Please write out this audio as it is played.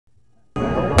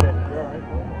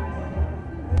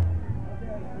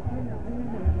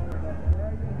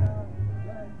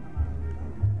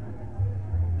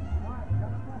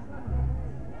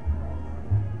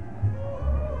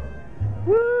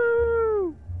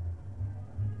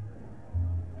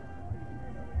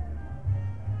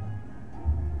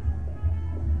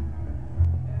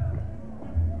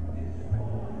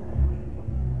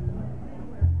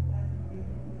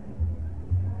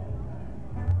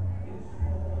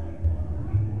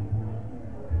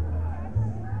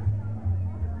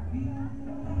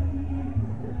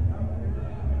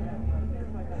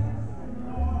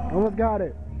else got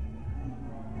it?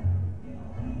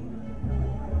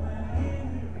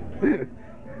 Sweet.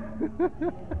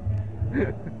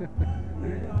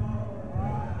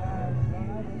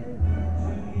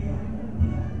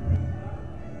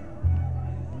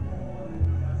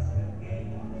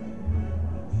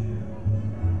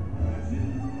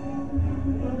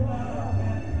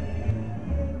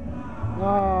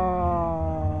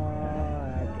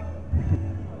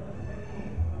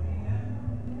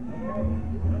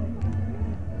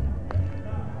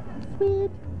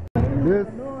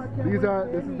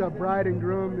 This is the bride and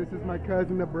groom. This is my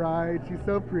cousin, the bride. She's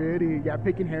so pretty. Yeah,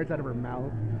 picking hairs out of her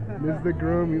mouth. This is the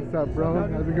groom. What's up, bro?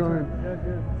 How's it going?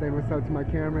 Good. Saying what's up to my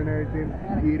camera and everything.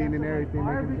 Eating and everything.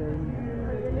 Making sure.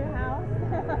 Your new house?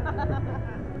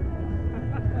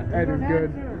 That is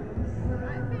good.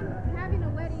 I've been having a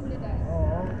wedding today.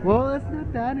 Well, that's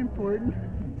not that important.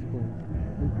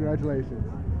 Congratulations.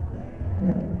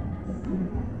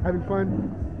 Having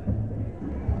fun?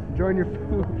 Enjoying your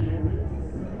food?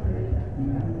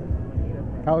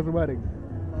 How was the wedding?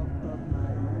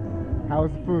 How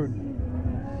was the food?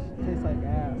 Tastes like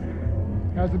ass.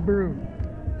 How's the brew?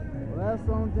 Well, that's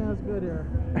the only thing that's good here.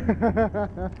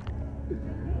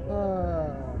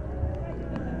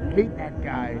 Hate that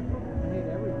guy. I hate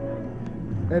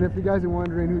everything. And if you guys are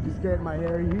wondering who just straightened my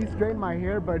hair, he straightened my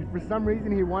hair, but for some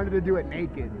reason he wanted to do it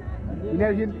naked. You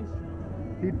know,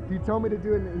 he told me to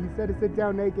do it. He said to sit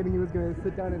down naked, and he was going to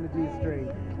sit down in the G-string.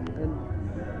 And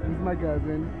he's my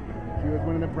cousin. She was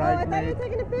one of the bridesmaids. Oh, I thought you were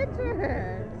taking a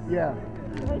picture. Yeah.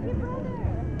 Where's your brother?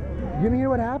 You didn't hear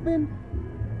what happened?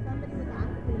 Somebody was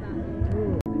asking about you.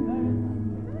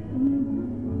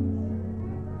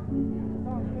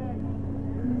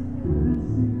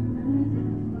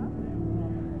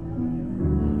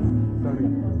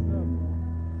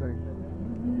 Sorry.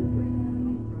 You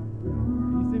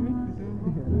see me?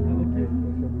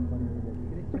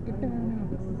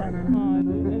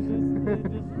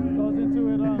 It just goes into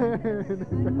it.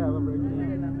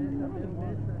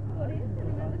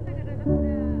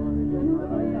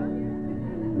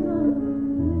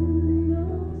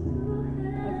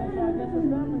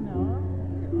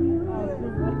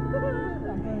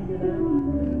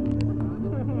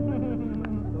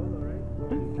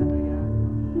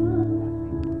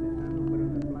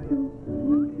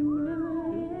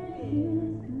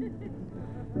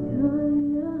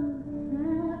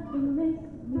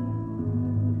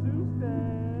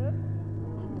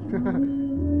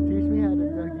 Teach me how to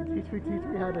Dougie. Teach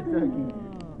me how to Dougie.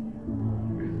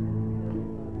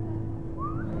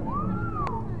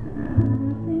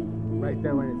 Right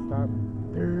there when it stopped.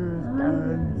 There's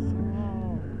dance.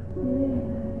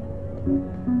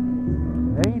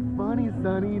 It ain't funny,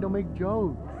 Sonny. Don't make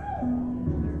jokes.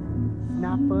 It's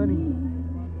not funny.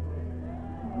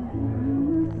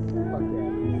 Fuck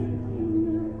that.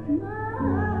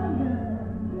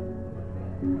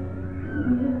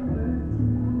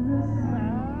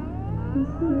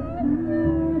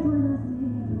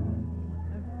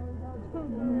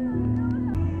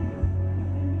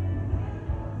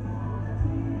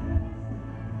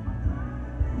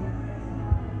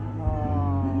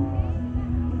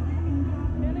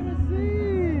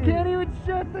 Can't even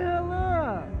shut the hell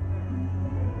up.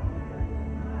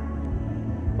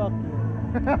 Fuck you.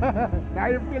 Now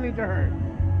your feelings are hurt.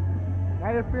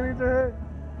 Now your feelings are hurt.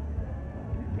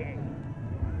 Okay.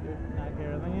 Not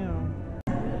here than you.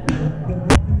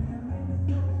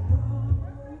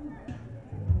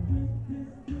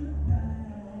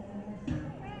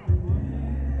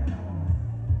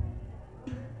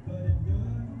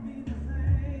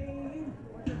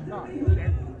 Oh,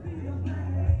 shit.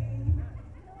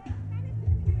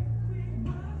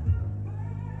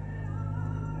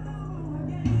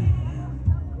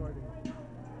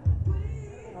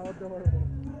 How adorable.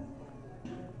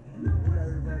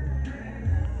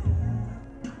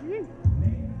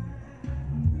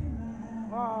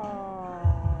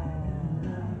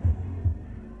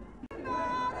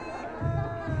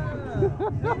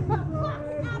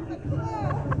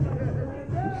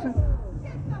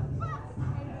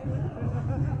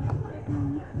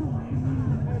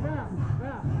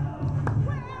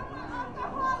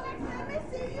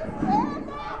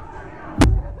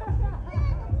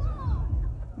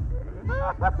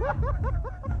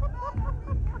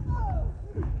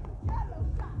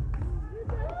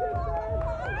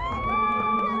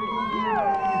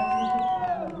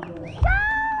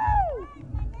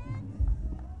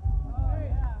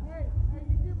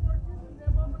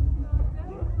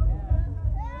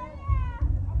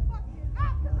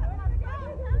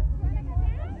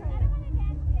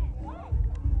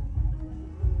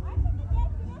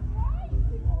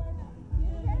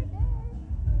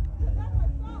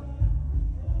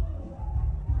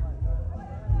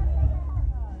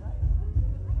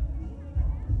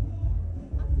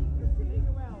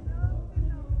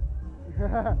 Oh.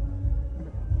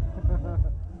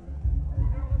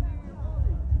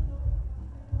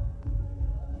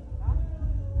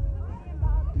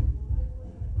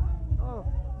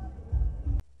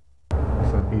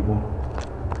 What's up, people?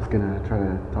 Just gonna try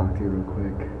to talk to you real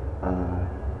quick.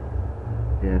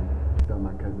 Yeah, still at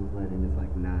my cousin's wedding. It's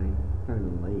like 9. It's not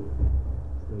even late.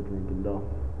 Still drinking though.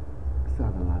 Still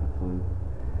having a lot of fun.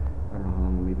 I don't know how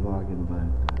long I'll be vlogging, but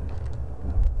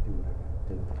do what I gotta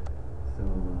do. So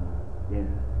yeah,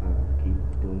 keep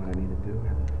doing what I need to do.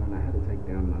 Having fun. I had to take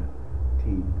down my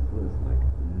teeth. It was like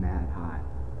mad hot.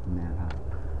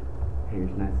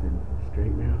 Hair's nice and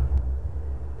straight now.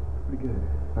 Pretty good.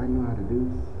 If I know how to do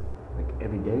this, like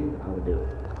every day, I would do it.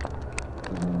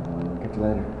 Catch you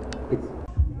later. Peace.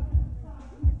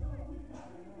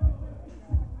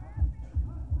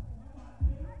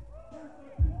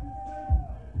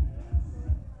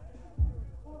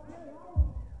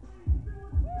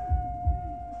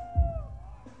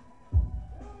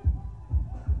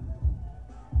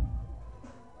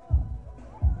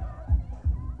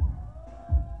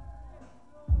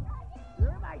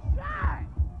 You're my shot!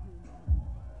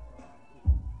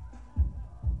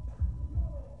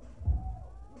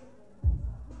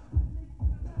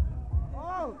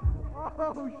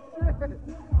 Oh shit!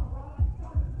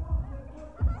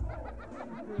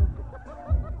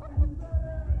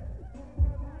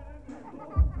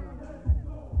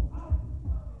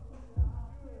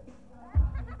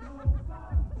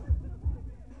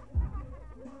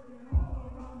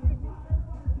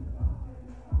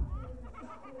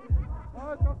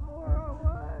 Oh, it's a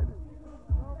 401!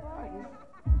 Oh my!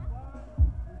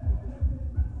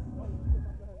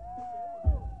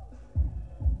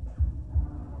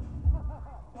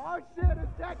 Oh shit,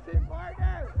 it's tag team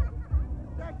partner!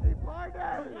 Tag team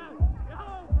partner! Go,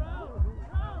 bro!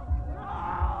 Go!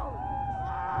 Oh!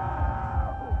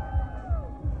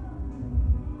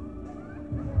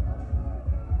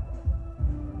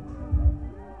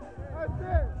 That's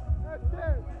it! That's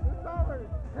it! It's over!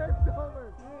 It's over!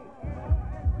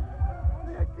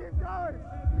 You keep going!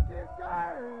 You keep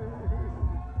going!